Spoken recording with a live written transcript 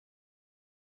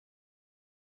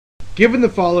Given the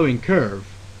following curve,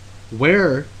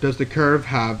 where does the curve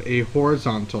have a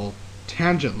horizontal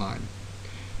tangent line?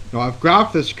 Now I've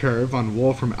graphed this curve on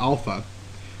Wolfram alpha.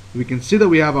 We can see that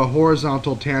we have a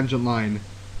horizontal tangent line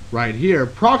right here,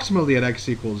 approximately at x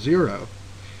equals 0.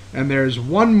 And there's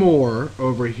one more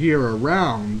over here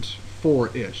around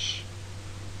 4-ish.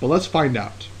 But let's find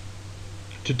out.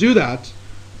 To do that,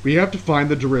 we have to find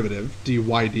the derivative, dy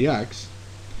dx,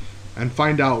 and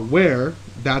find out where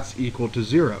that's equal to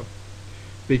 0.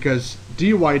 Because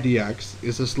dy dx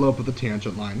is the slope of the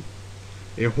tangent line.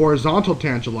 A horizontal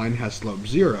tangent line has slope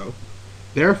 0.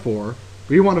 Therefore,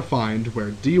 we want to find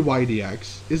where dy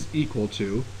dx is equal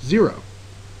to 0.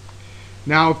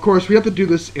 Now, of course, we have to do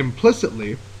this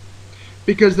implicitly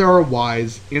because there are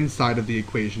y's inside of the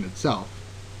equation itself.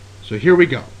 So here we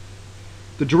go.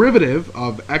 The derivative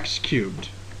of x cubed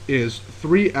is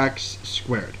 3x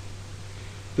squared.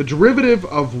 The derivative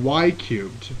of y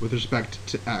cubed with respect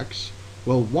to x,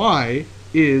 well, y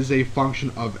is a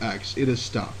function of x. It is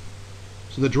stuff.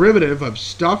 So the derivative of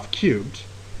stuff cubed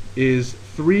is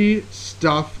 3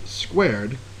 stuff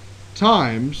squared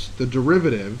times the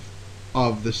derivative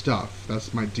of the stuff.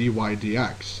 That's my dy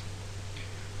dx.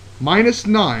 Minus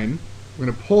 9, we're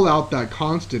going to pull out that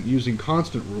constant using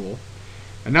constant rule.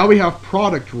 And now we have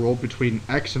product rule between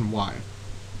x and y,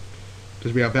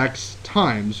 because we have x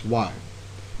times y.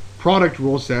 Product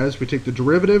rule says we take the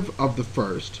derivative of the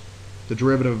first, the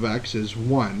derivative of x is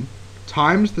 1,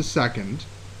 times the second,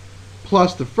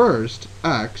 plus the first,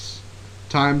 x,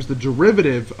 times the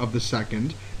derivative of the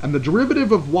second, and the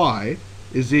derivative of y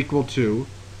is equal to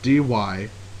dy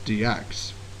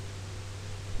dx.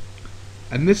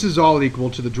 And this is all equal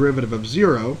to the derivative of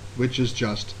 0, which is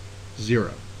just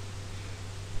 0.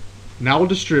 Now we'll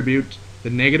distribute the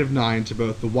negative 9 to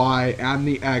both the y and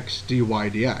the x dy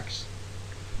dx,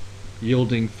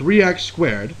 yielding 3x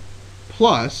squared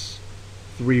plus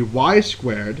 3y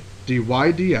squared dy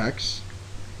dx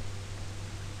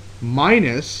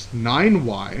minus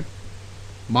 9y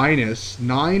minus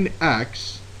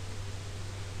 9x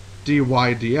dy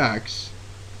dx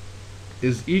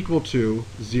is equal to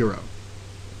 0.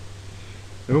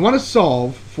 And we want to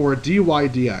solve for a dy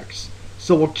dx.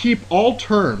 So we'll keep all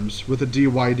terms with a dy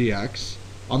dx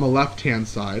on the left-hand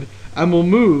side, and we'll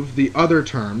move the other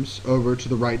terms over to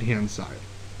the right-hand side,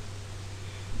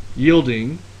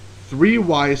 yielding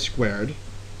 3y squared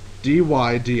dy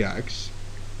dx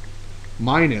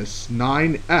minus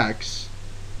 9x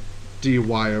dy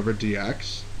over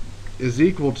dx is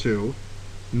equal to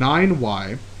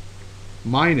 9y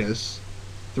minus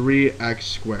 3x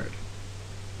squared.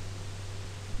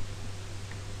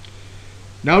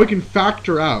 Now we can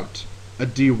factor out a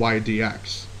dy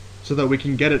dx so that we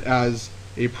can get it as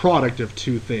a product of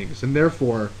two things, and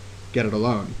therefore get it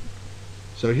alone.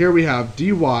 So here we have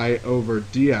dy over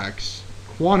dx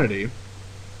quantity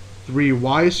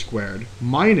 3y squared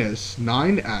minus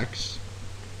 9x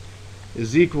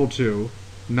is equal to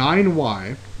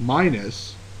 9y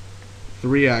minus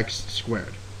 3x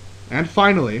squared. And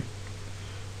finally,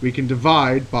 we can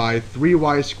divide by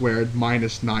 3y squared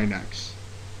minus 9x.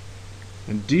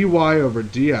 And dy over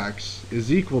dx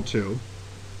is equal to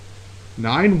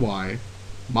 9y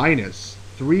minus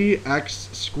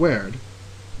 3x squared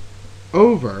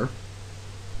over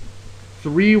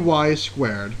 3y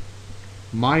squared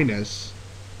minus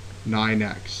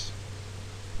 9x.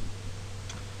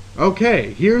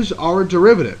 Okay, here's our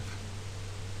derivative.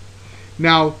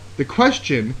 Now, the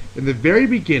question in the very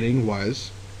beginning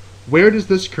was, where does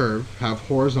this curve have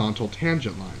horizontal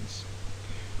tangent lines?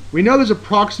 We know there's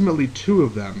approximately 2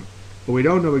 of them, but we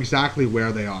don't know exactly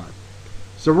where they are.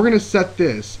 So we're going to set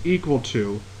this equal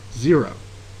to 0.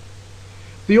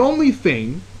 The only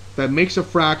thing that makes a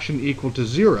fraction equal to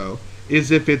 0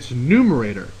 is if its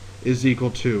numerator is equal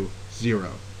to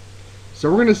 0. So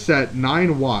we're going to set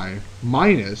 9y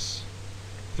minus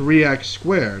 3x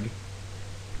squared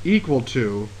equal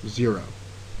to 0.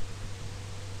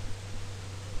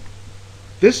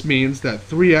 This means that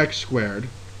 3x squared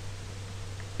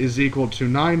is equal to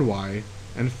 9y,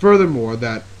 and furthermore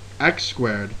that x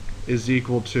squared is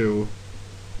equal to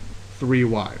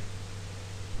 3y.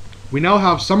 We now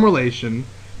have some relation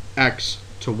x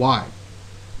to y.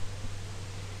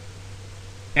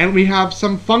 And we have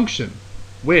some function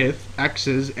with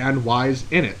x's and y's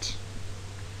in it.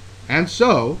 And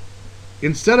so,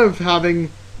 instead of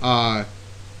having an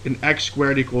x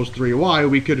squared equals 3y,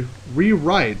 we could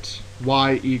rewrite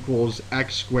y equals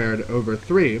x squared over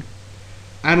 3,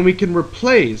 and we can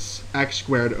replace x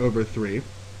squared over 3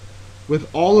 with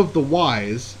all of the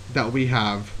y's that we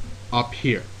have up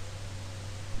here.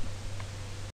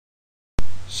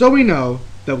 So we know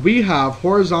that we have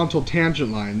horizontal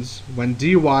tangent lines when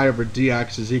dy over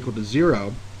dx is equal to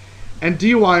 0, and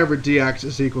dy over dx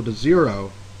is equal to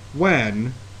 0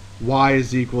 when y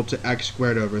is equal to x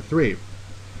squared over 3.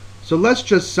 So let's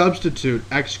just substitute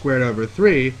x squared over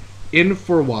 3 in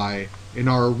for y in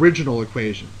our original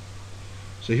equation.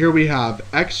 So here we have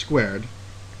x squared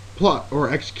plus,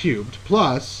 or x cubed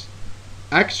plus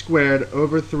x squared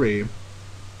over 3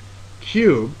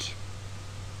 cubed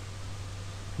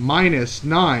minus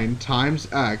 9 times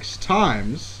x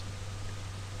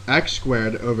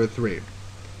squared over 3.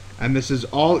 And this is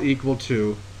all equal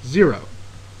to 0.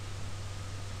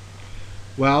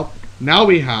 Well, now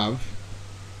we have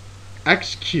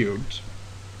x cubed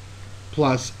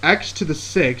plus x to the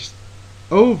 6th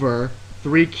over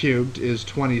 3 cubed is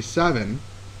 27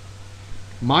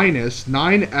 minus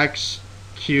 9x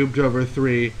cubed over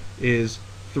 3 is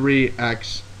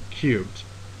 3x cubed.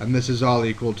 And this is all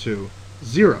equal to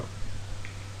 0.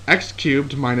 X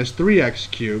cubed minus 3x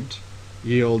cubed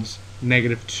yields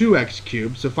negative 2x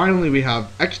cubed. So finally we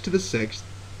have x to the 6th,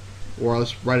 or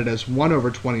let's write it as 1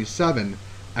 over 27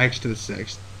 x to the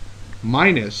 6th,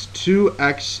 minus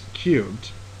 2x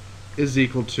cubed is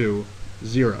equal to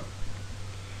 0.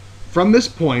 From this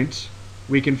point,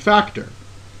 we can factor.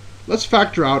 Let's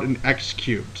factor out an x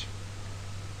cubed.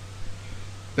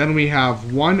 Then we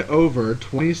have 1 over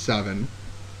 27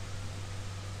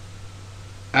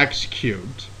 x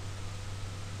cubed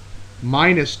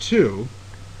minus 2,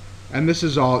 and this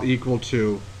is all equal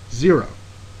to 0.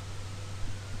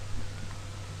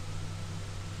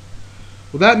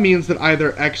 Well, that means that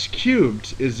either x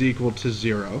cubed is equal to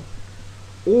 0,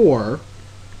 or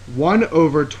 1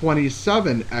 over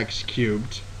 27x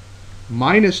cubed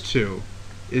minus 2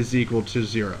 is equal to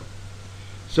 0.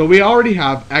 So we already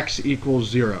have x equals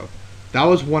 0. That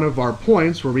was one of our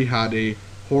points where we had a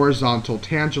horizontal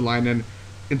tangent line, and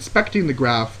inspecting the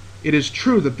graph, it is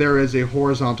true that there is a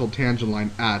horizontal tangent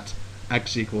line at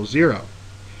x equals 0.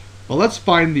 But let's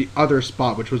find the other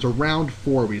spot, which was around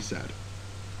 4, we said.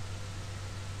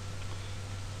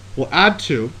 We'll add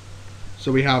 2,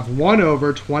 so we have 1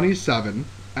 over 27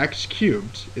 x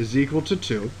cubed is equal to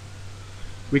 2.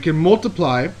 We can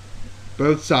multiply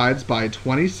both sides by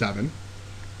 27,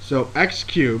 so x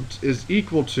cubed is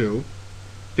equal to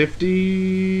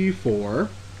 54,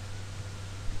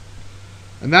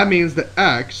 and that means that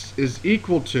x is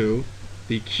equal to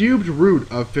the cubed root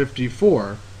of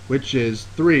 54, which is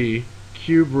 3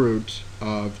 cube root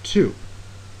of 2.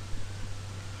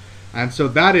 And so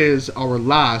that is our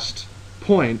last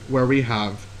point where we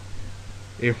have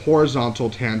a horizontal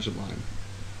tangent line.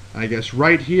 I guess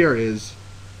right here is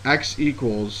x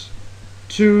equals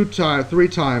 3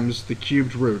 times the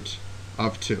cubed root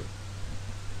of 2.